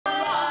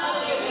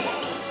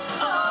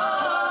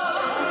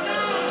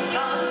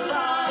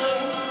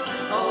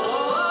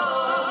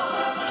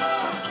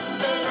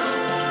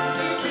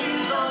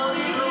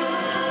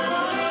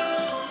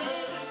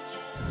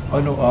Oh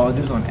no,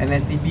 this one.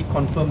 NSTP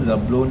confirms the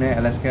blown air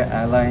Alaska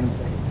Airlines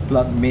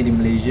plug made in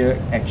Malaysia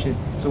action.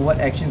 So what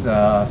actions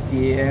are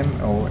CAAM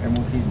or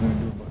MOT is going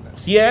to do about that?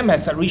 CAAM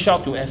has reached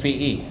out to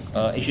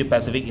FAA, Asia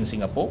Pacific in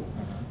Singapore,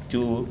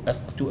 to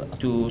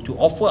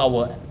offer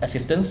our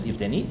assistance if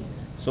they need.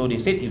 So they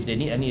said if they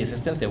need any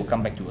assistance, they will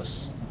come back to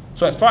us.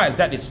 So as far as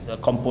that is a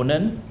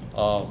component,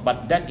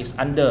 but that is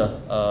under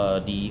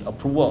the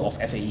approval of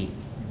FAA.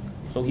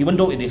 So even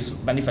though it is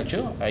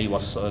manufactured, I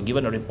was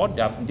given a report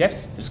that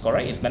yes, it's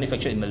correct, it's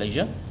manufactured in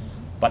Malaysia,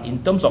 but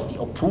in terms of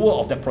the approval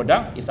of the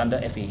product, it's under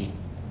FAA.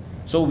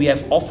 So we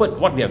have offered,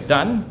 what we have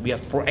done, we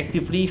have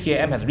proactively,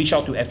 CAAM has reached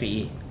out to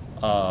FAA,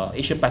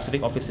 Asia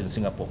Pacific office in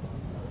Singapore.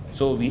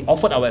 So we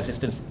offered our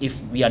assistance if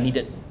we are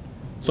needed.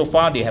 So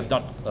far, they have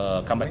not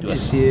come back to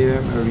us.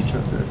 CAAM reached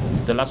out to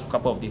the last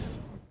couple of days.